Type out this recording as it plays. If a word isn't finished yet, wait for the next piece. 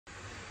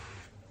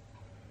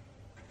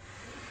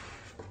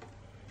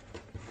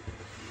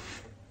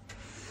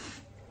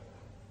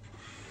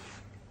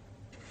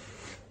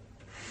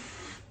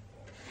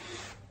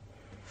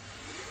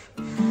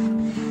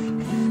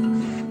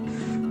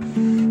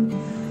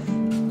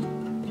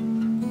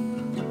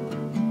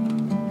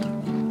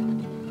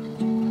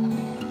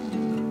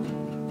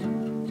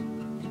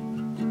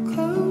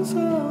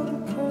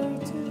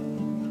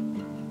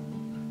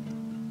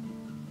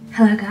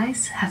Hello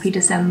guys, happy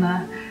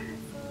December.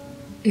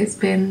 It's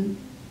been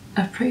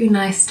a pretty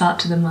nice start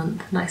to the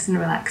month, nice and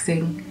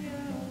relaxing,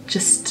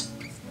 just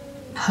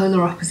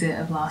polar opposite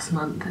of last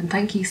month, and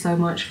thank you so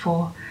much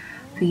for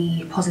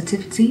the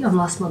positivity on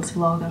last month's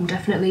vlog. I'm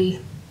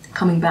definitely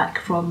coming back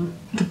from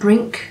the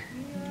brink,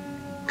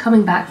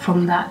 coming back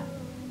from that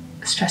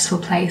stressful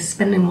place,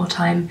 spending more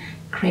time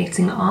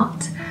creating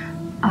art.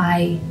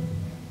 I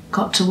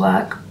got to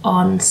work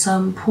on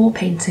some Poole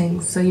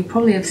paintings, so you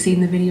probably have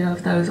seen the video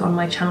of those on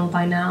my channel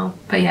by now.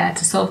 But yeah,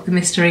 to solve the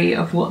mystery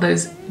of what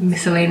those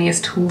miscellaneous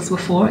tools were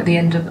for at the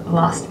end of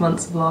last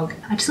month's vlog,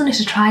 I just wanted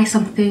to try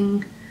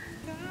something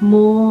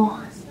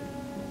more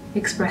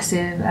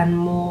expressive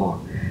and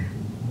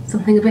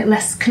something a bit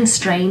less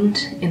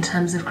constrained in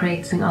terms of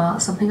creating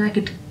art, something I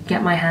could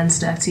get my hands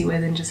dirty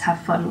with and just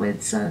have fun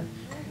with. So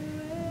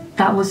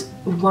that was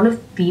one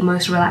of the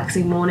most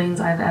relaxing mornings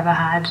I've ever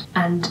had,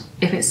 and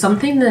if it's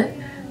something that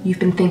you've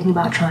been thinking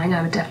about trying,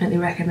 I would definitely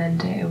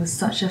recommend it. It was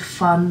such a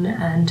fun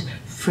and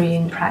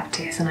freeing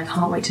practice, and I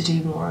can't wait to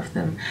do more of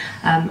them.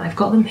 I've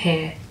got them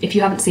here. If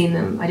you haven't seen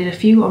them, I did a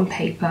few on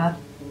paper,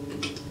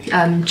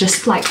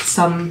 just like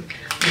some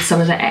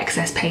of the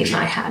excess paint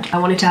that I had. I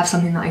wanted to have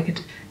something that I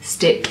could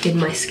stick in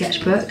my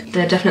sketchbook.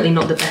 They're definitely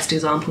not the best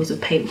examples of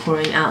paint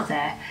pouring out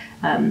there.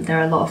 There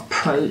are a lot of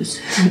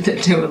pros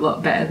that do a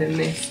lot better than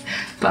this,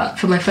 but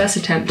for my first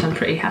attempt I'm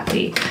pretty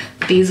happy.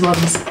 These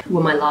ones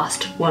were my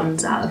last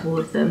ones out of all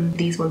of them.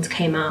 These ones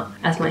came out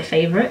as my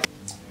favourite,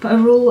 but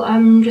overall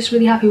I'm just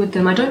really happy with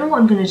them. I don't know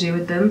what I'm going to do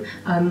with them.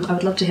 I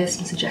would love to hear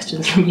some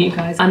suggestions from you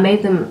guys. I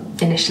made them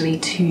initially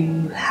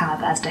to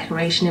have as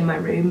decoration in my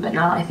room, but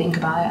now that I think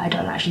about it, I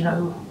don't actually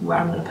know where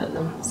I'm going to put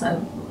them,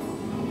 so.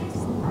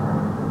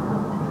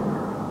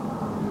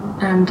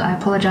 And I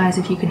apologise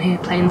if you can hear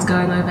planes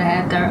going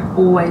overhead. There are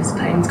always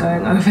planes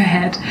going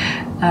overhead.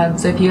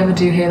 So if you ever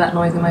do hear that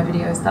noise in my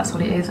videos, that's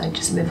what it is. I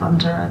just live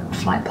under a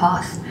flight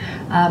path.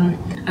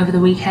 Over the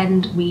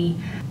weekend we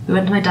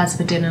went to my dad's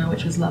for dinner,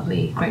 which was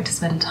lovely. Great to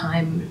spend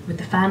time with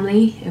the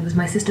family. It was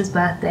my sister's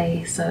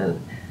birthday, so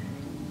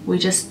we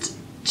just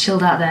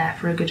chilled out there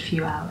for a good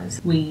few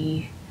hours.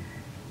 We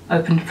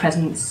opened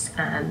presents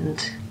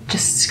and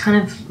just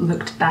kind of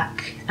looked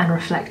back and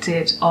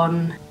reflected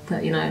on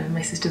that, you know,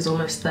 my sister's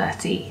almost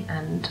 30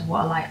 and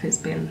what a life has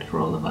been for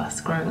all of us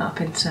growing up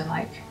into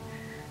like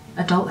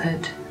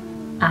adulthood.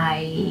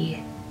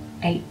 I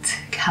ate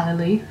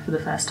callaloo for the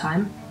first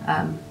time,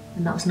 and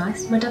that was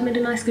nice. My dad made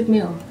a nice good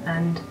meal,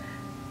 and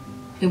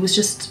it was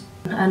just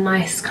a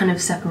nice kind of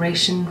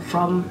separation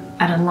from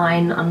and a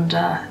line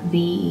under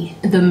the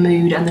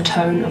mood and the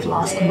tone of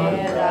last month.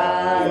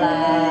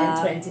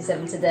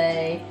 27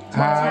 today.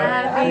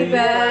 Happy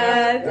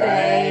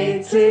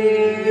birthday to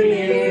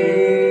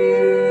you.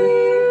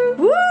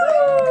 Woo!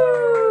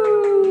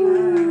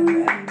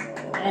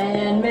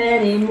 And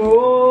many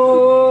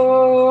more.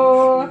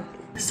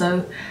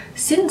 So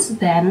since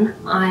then,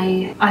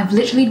 I've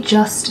literally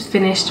just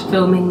finished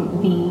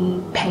filming the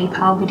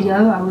PayPal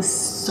video. I was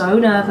so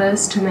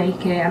nervous to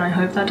make it, and I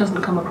hope that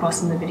doesn't come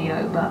across in the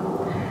video, but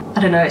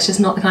I don't know, it's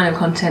just not the kind of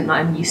content that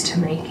I'm used to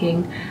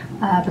making.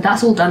 But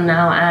that's all done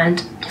now,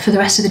 and for the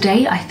rest of the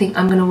day I think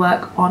I'm going to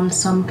work on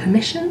some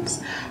commissions.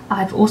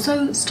 I've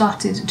also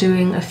started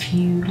doing a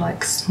few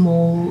like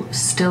small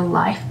still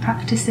life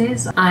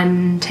practices.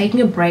 I'm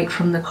taking a break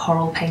from the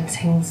coral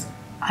paintings.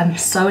 I'm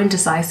so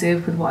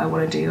indecisive with what I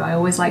want to do. I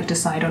always like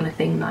decide on a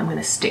thing that I'm going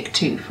to stick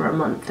to for a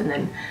month, and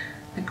then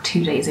like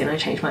 2 days in I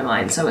change my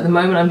mind. So at the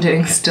moment I'm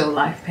doing still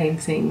life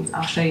paintings.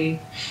 I'll show you.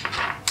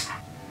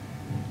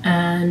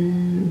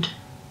 And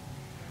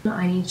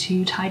I need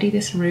to tidy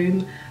this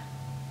room.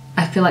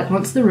 I feel like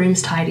once the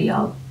room's tidy,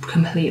 I'll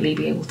completely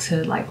be able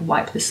to like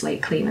wipe the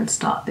slate clean and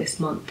start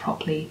this month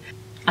properly.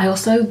 I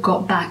also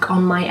got back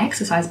on my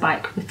exercise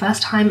bike for the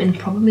first time in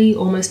probably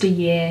almost a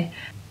year.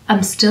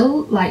 I'm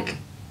still like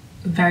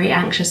very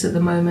anxious at the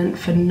moment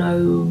for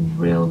no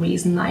real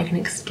reason that I can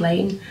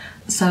explain.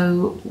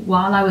 So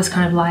while I was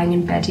kind of lying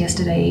in bed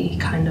yesterday,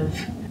 kind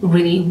of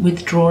really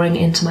withdrawing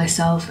into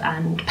myself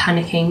and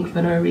panicking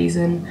for no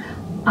reason,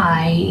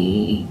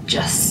 I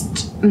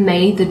just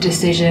made the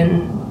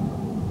decision,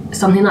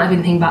 something that I've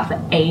been thinking about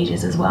for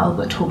ages as well,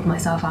 but talked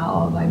myself out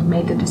of. I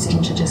made the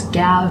decision to just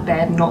get out of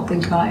bed, not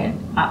think about it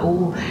at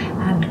all,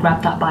 and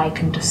grab that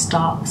bike and just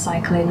start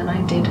cycling. And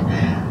I did,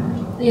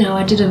 you know,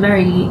 I did a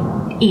very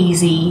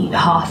easy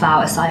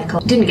half-hour cycle.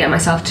 Didn't get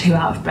myself too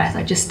out of breath.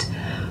 I just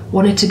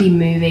wanted to be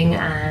moving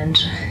and,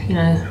 you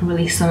know,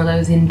 release some of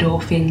those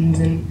endorphins,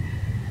 and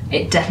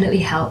it definitely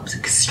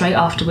helped. Straight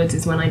afterwards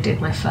is when I did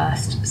my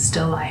first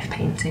still life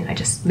painting. I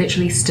just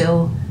literally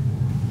still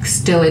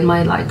in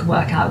my like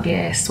workout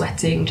gear,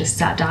 sweating, just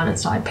sat down and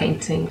started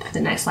painting for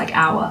the next like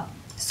hour.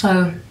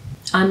 So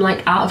I'm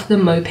like out of the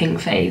moping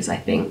phase, I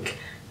think,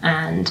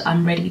 and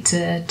I'm ready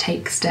to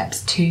take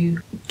steps to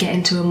get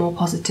into a more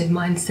positive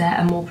mindset,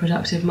 a more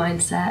productive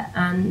mindset,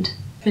 and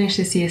finish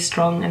this year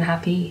strong and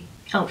happy.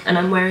 Oh, and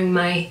I'm wearing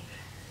my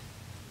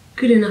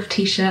Good Enough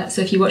t-shirt,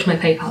 so if you watch my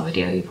PayPal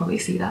video you'll probably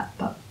see that.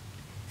 But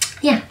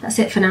yeah, that's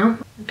it for now.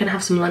 I'm gonna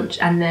have some lunch,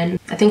 and then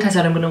I think I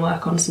said I'm gonna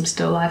work on some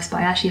still lifes, but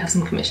I actually have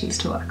some commissions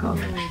to work on.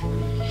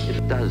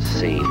 It does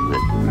seem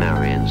that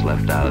Marion's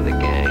left out of the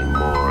gang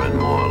more and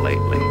more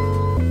lately.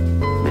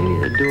 Maybe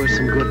it'd do her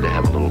some good to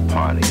have a little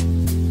party.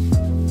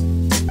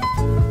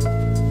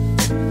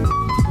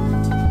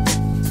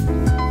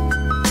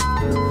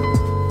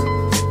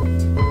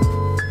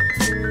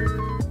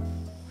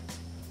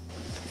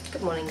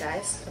 Good morning,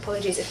 guys.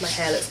 Apologies if my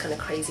hair looks kind of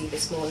crazy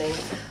this morning.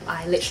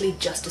 I literally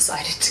just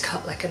decided to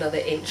cut like another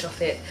inch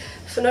off it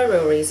for no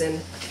real reason.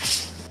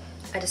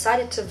 I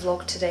decided to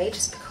vlog today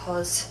just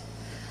because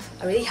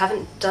I really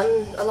haven't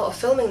done a lot of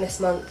filming this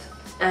month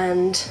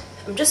and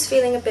I'm just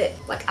feeling a bit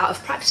like out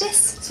of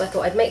practice, so I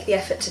thought I'd make the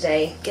effort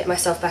today, get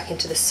myself back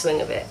into the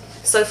swing of it.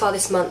 So far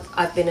this month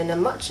I've been in a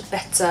much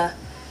better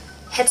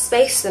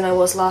headspace than I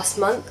was last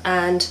month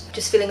and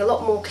just feeling a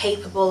lot more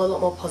capable, a lot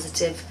more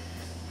positive.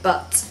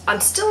 But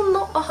I'm still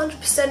not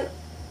 100%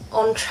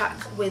 on track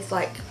with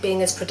like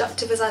being as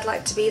productive as I'd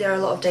like to be. There are a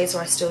lot of days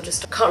where I still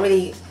just can't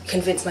really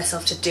convince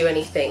myself to do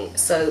anything.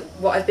 So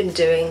what I've been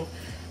doing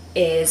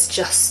is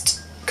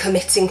just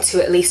committing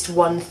to at least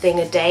one thing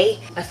a day.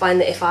 I find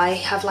that if I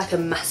have like a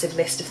massive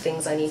list of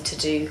things I need to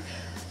do,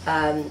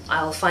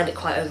 I'll find it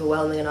quite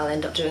overwhelming and I'll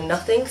end up doing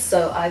nothing.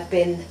 So I've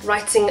been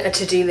writing a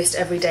to-do list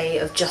every day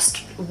of just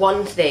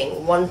one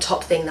thing, one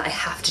top thing that I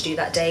have to do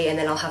that day, and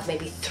then I'll have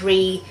maybe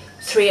three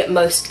at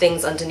most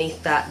things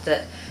underneath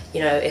that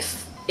you know,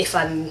 if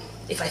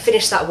I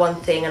finish that one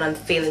thing and I'm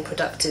feeling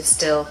productive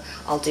still,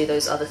 I'll do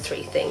those other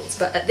 3 things.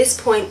 But at this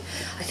point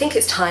I think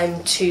it's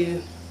time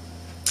to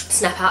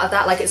snap out of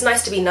that. Like, it's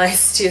nice to be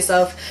nice to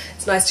yourself,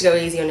 it's nice to go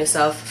easy on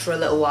yourself for a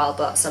little while,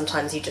 but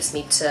sometimes you just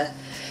need to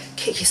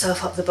kick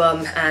yourself up the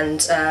bum and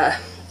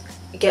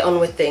get on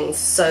with things.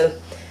 So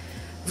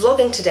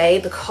vlogging today,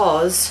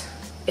 because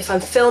if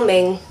I'm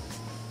filming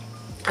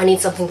I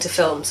need something to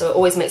film, so it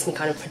always makes me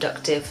kind of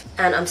productive.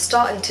 And I'm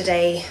starting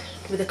today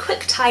with a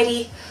quick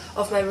tidy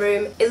of my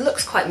room. It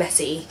looks quite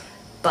messy,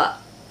 but,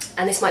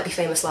 and this might be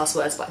famous last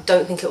words, but I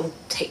don't think it will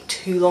take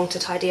too long to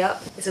tidy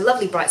up. It's a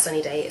lovely bright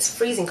sunny day, it's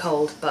freezing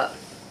cold, but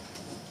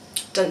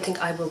don't think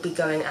I will be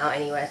going out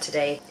anywhere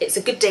today. It's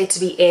a good day to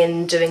be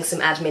in doing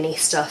some admin-y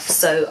stuff,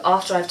 so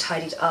after I've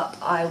tidied up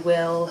I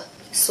will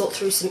sort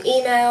through some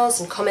emails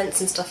and comments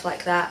and stuff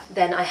like that.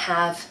 Then I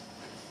have,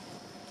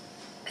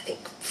 I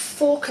think,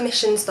 4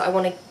 commissions that I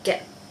want to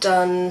get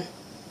done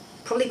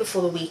probably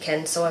before the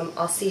weekend, so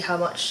I'll see how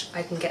much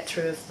I can get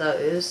through of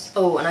those.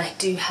 Oh, and I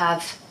do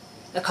have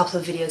a couple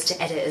of videos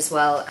to edit as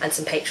well and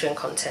some Patreon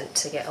content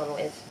to get on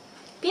with.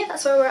 But yeah,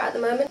 that's where we're at the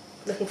moment.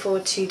 Looking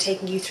forward to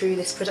taking you through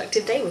this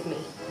productive day with me.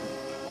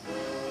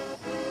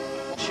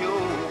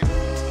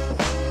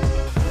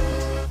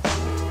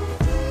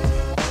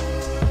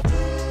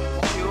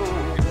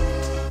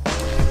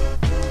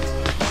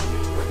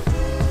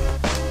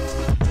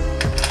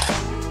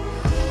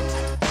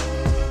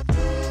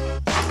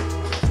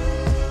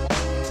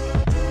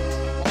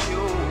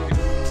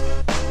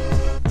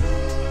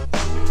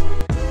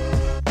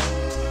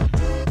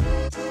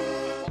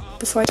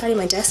 Before I tidy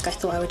my desk, I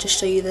thought I would just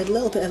show you the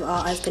little bit of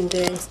art I've been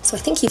doing. So I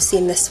think you've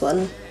seen this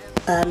one.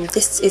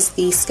 This is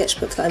the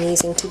sketchbook that I'm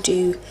using to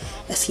do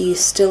a few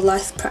still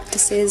life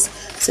practices.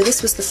 So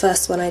this was the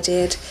first one I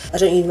did. I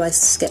don't use my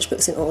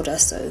sketchbooks in order,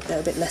 so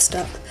they're a bit messed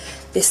up.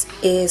 This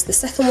is the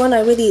second one. I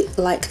really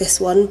like this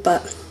one,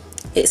 but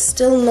it's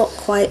still not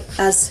quite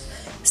as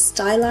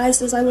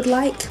stylized as I would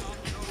like.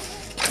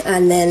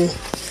 And then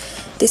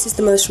this is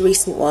the most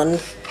recent one.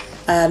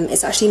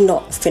 It's actually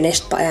not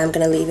finished, but I am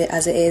going to leave it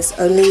as it is.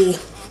 Only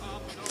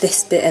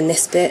this bit and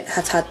this bit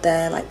have had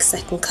their like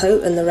second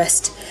coat, and the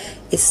rest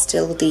is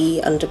still the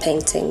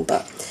underpainting,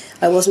 but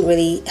I wasn't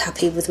really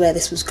happy with where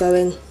this was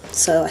going,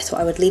 so I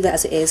thought I would leave it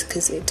as it is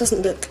because it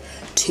doesn't look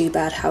too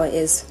bad how it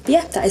is. But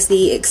yeah, that is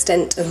the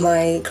extent of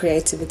my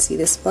creativity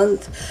this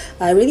month.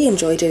 I really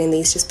enjoy doing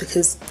these just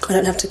because I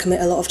don't have to commit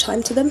a lot of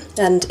time to them,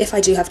 and if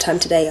I do have time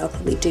today I'll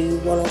probably do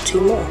 1 or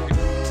 2 more.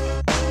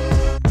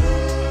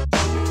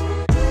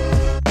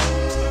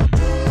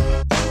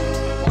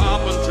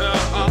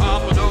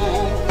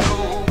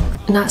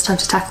 Now it's time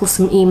to tackle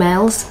some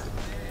emails.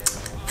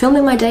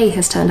 Filming my day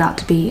has turned out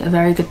to be a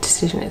very good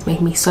decision. It's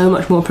making me so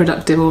much more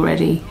productive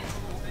already.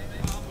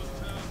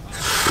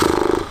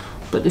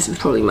 But this is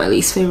probably my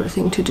least favourite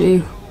thing to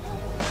do.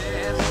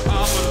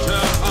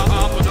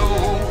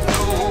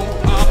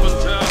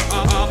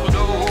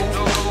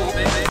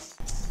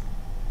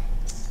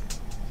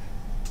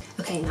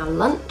 Okay, now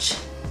lunch,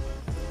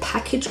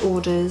 package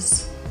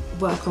orders,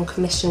 work on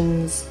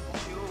commissions,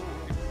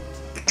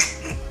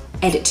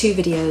 edit 2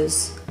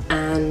 videos,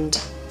 and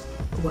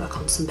work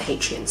on some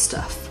Patreon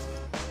stuff.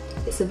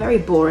 It's a very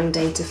boring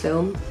day to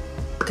film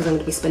because I'm going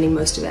to be spending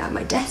most of it at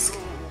my desk,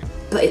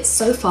 but it's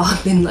so far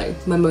been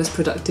like my most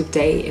productive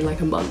day in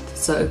like a month,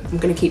 so I'm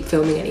going to keep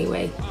filming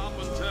anyway.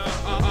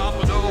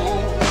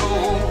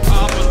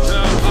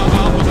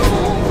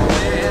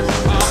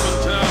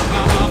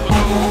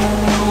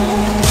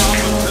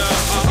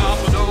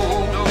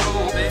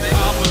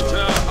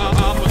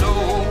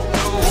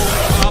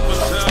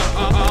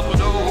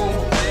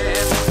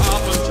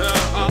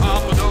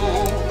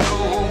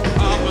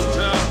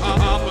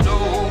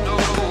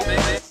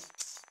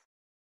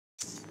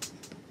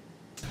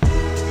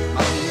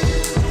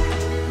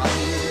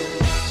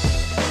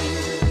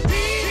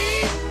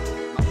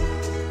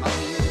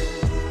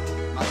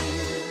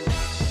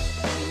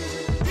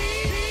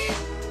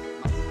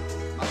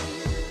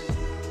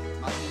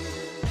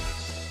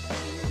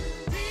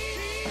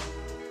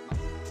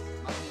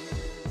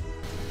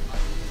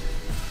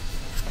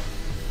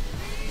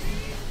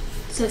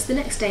 So it's the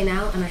next day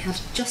now, and I had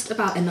just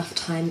about enough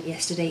time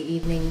yesterday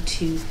evening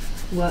to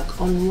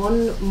work on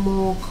one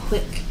more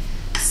quick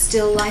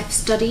still life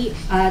study.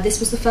 This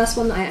was the first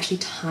one that I actually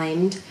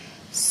timed,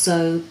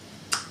 so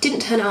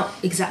didn't turn out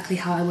exactly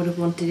how I would have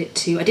wanted it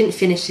to. I didn't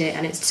finish it,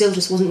 and it still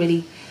just wasn't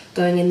really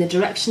going in the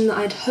direction that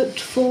I'd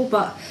hoped for,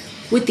 but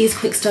with these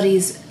quick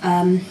studies,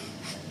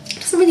 it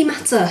doesn't really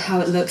matter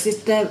how it looks.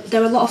 They're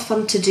a lot of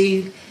fun to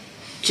do,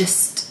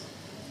 just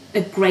a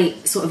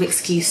great sort of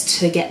excuse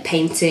to get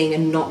painting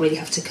and not really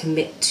have to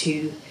commit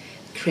to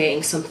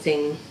creating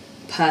something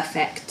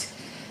perfect.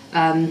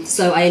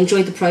 So I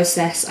enjoyed the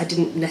process. I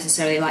didn't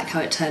necessarily like how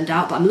it turned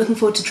out, but I'm looking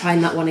forward to trying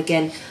that one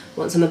again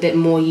once I'm a bit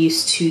more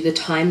used to the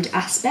timed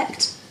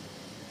aspect.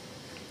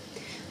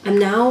 I'm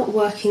now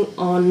working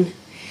on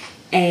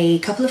a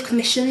couple of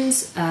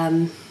commissions,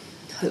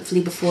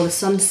 hopefully before the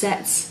sun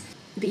sets.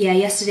 But yeah,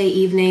 yesterday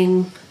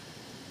evening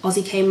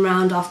Ozzy came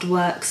round after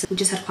work, so we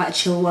just had quite a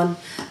chill one,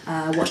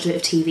 watched a bit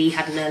of TV,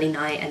 had an early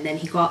night, and then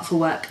he got up for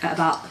work at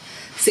about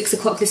 6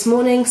 o'clock this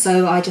morning,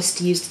 so I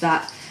just used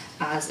that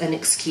as an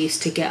excuse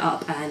to get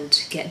up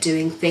and get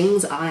doing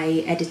things.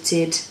 I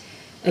edited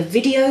a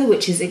video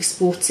which is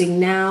exporting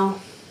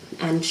now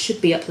and should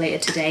be up later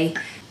today,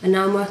 and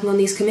now I'm working on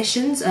these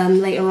commissions.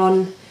 Later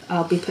on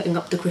I'll be putting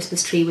up the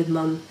Christmas tree with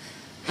Mum,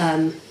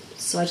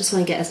 so I just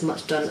want to get as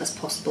much done as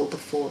possible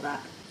before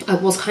that. I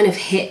was kind of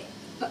hit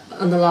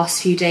on the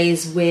last few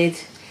days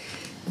with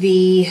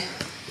the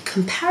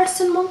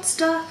comparison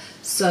monster,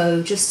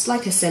 so just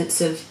like a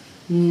sense of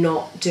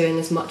not doing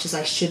as much as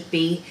I should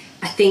be.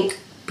 I think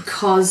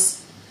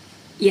because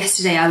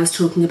yesterday I was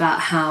talking about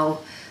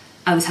how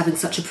I was having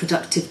such a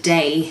productive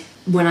day,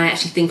 when I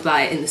actually think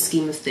about it in the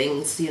scheme of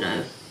things, you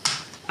know,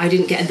 I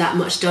didn't get that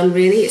much done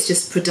really. It's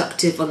just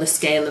productive on the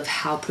scale of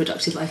how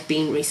productive I've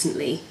been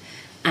recently,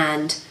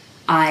 and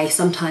I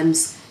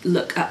sometimes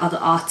look at other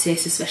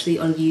artists, especially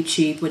on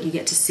YouTube, when you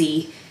get to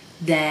see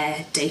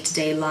their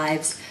day-to-day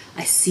lives.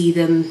 I see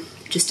them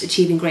just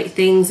achieving great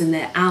things, and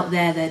they're out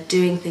there, they're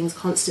doing things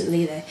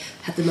constantly, they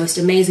have the most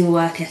amazing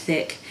work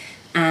ethic,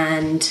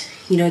 and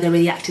you know, they're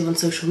really active on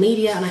social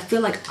media, and I feel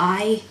like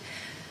I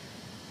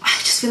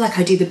just feel like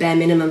I do the bare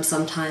minimum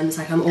sometimes.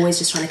 Like, I'm always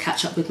just trying to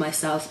catch up with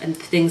myself, and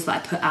the things that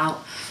I put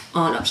out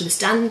aren't up to the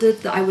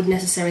standard that I would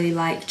necessarily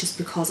like, just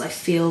because I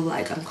feel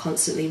like I'm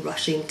constantly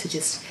rushing to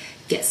just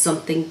get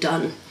something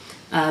done.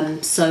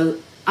 So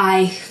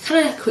I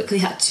kind of quickly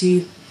had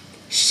to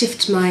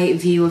shift my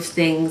view of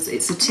things.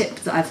 It's a tip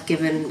that I've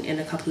given in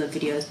a couple of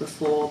videos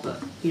before,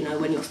 but you know,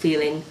 when you're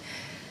feeling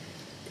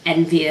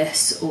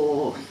envious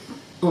or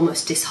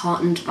almost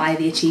disheartened by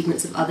the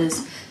achievements of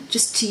others,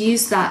 just to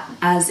use that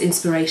as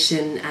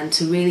inspiration and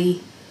to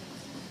really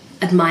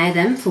admire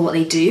them for what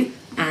they do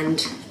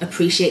and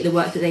appreciate the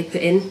work that they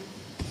put in.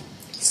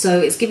 So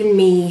it's given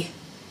me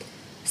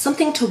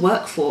something to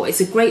work for. It's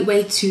a great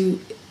way to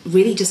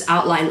really just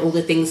outline all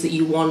the things that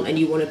you want and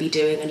you want to be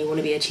doing and you want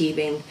to be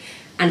achieving,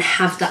 and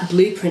have that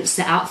blueprint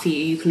set out for you.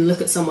 You can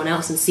look at someone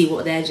else and see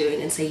what they're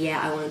doing and say,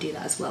 yeah, I want to do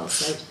that as well.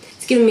 So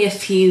it's given me a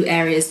few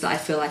areas that I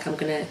feel like I'm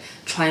going to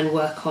try and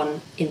work on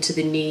into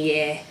the new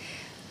year.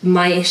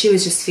 My issue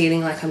is just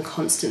feeling like I'm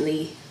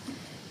constantly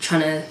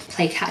trying to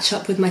play catch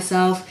up with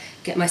myself,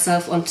 get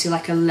myself onto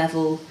like a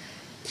level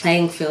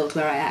playing field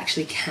where I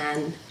actually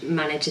can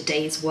manage a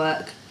day's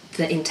work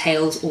that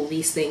entails all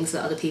these things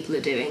that other people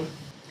are doing.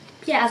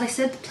 Yeah, as I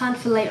said, the plan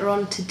for later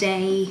on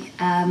today,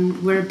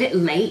 we're a bit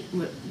late.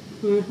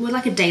 We're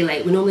like a day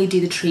late. We normally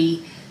do the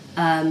tree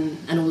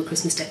and all the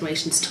Christmas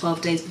decorations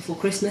 12 days before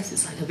Christmas.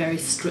 It's like a very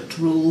strict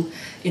rule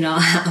in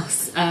our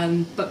house.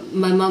 But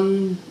my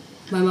mum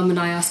and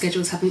I, our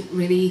schedules haven't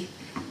really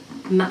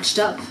matched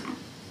up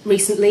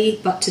recently,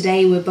 but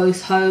today we're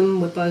both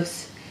home, we're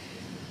both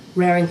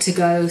raring to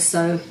go.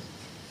 So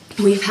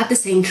we've had the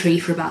same tree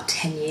for about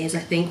 10 years, I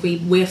think.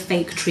 We're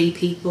fake tree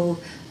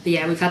people. But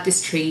yeah, we've had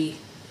this tree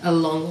a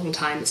long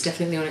time. It's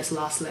definitely on its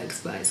last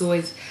legs, but it's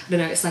always, I don't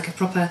know, it's like a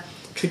proper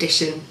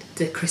tradition,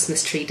 the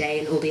Christmas tree day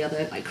and all the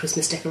other like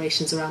Christmas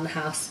decorations around the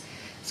house.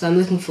 So I'm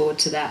looking forward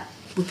to that.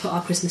 We put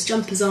our Christmas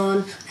jumpers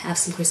on, I have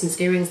some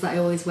Christmas earrings that I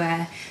always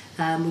wear.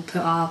 We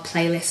put our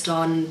playlist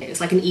on. It was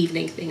like an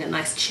evening thing, a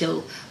nice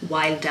chill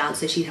wind down.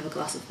 So she'd have a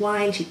glass of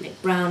wine, she'd make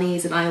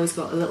brownies, and I always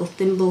got a little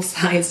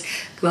thimble-sized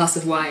glass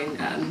of wine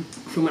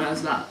from when I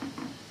was about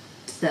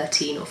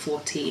 13 or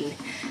 14.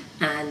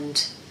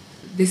 And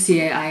this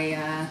year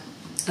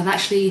I've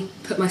actually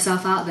put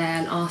myself out there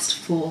and asked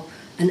for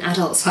an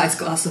adult-sized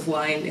glass of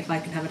wine, if I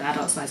can have an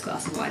adult-sized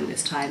glass of wine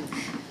this time.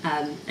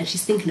 And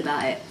she's thinking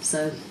about it,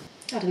 so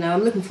I don't know,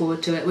 I'm looking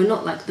forward to it. We're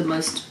not like the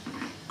most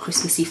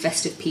Christmassy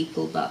festive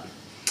people, but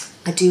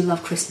I do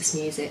love Christmas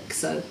music,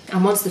 so,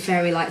 and once the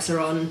fairy lights are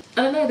on,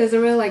 I don't know, there's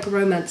a real like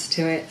romance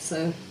to it.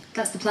 So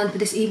that's the plan for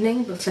this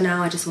evening, but for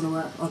now I just want to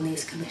work on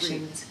these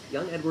commissions.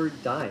 Young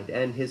Edward died,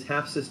 and his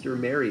half-sister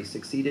Mary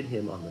succeeded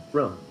him on the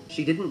throne.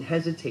 She didn't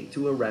hesitate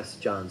to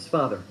arrest John's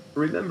father.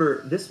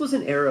 Remember, this was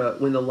an era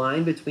when the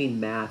line between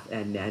math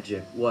and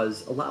magic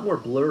was a lot more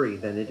blurry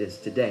than it is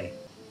today.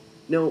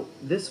 No,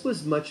 this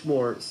was much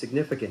more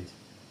significant,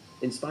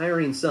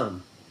 inspiring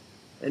some,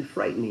 and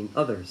frightening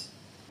others.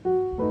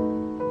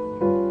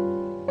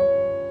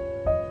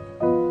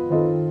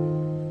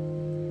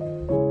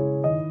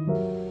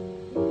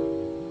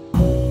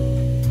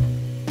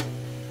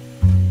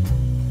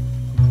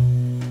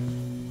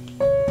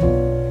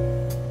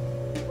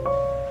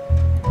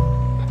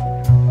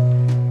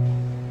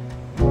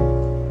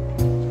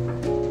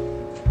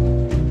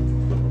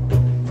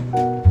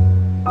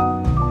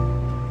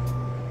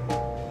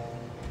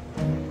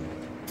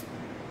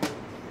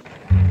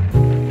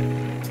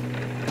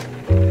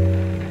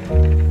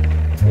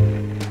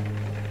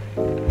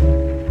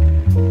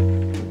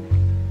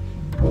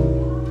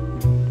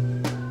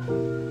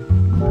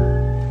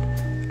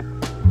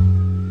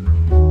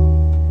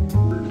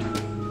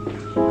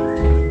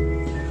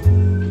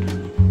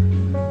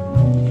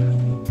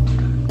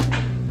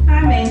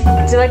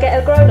 Do I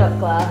get a grown-up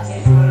glass?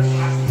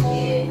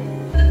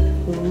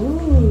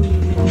 Ooh.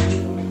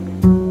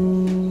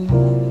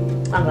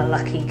 I'm a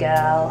lucky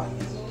girl.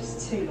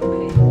 Just too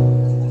lucky.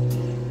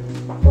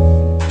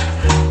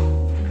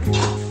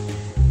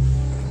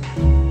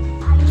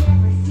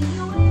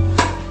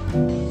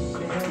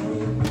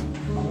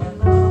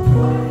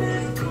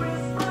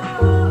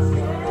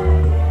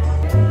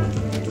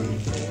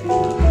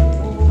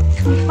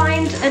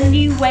 A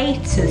new way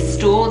to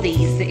store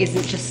these that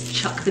isn't just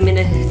chuck them in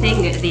a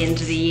thing at the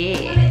end of the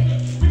year.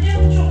 We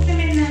don't chuck them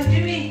in there,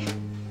 do we?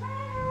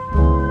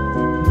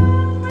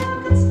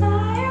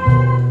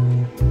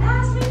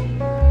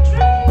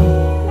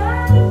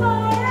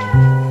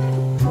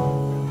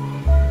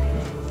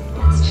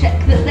 Let's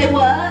check that they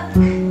work.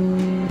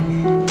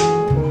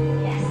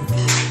 Yes.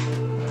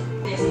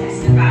 This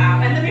messing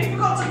about, and then we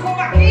forgot to come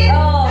back in.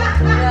 Oh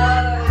no.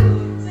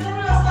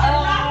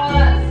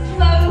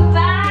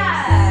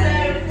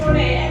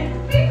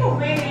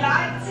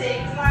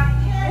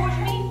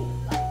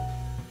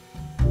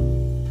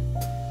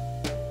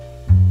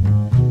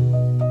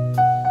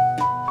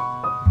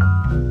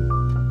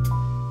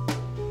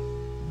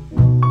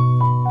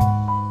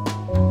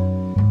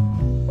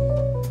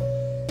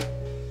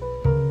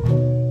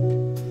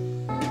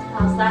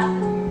 How's that?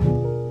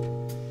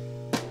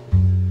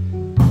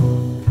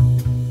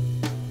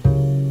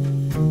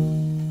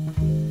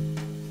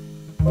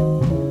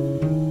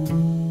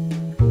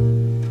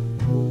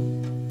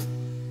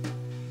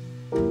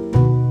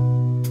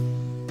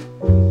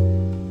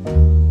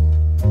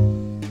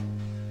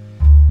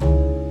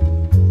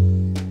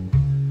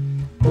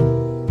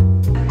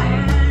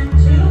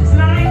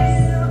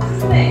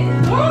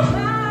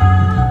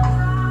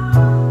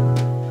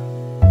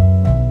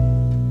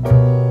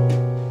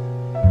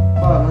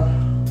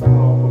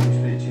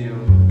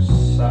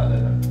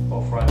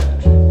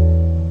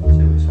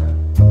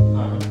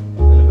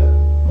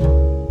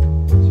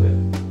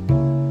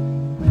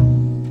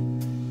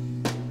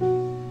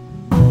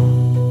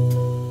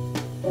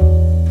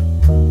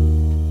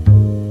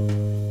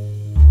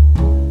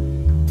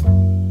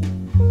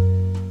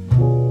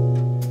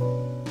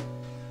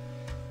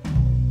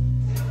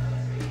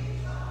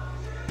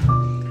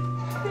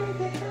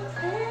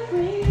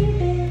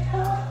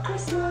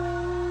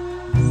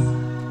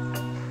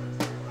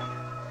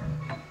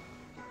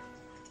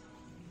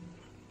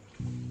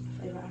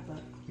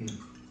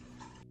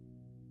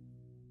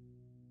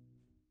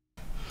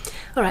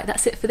 Alright,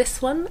 that's it for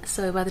this one.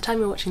 So by the time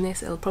you're watching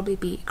this, it'll probably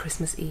be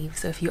Christmas Eve.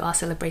 So if you are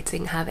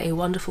celebrating, have a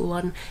wonderful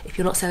one. If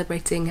you're not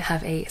celebrating,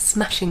 have a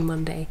smashing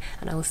Monday.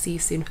 And I will see you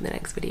soon for the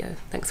next video.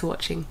 Thanks for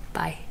watching.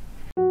 Bye.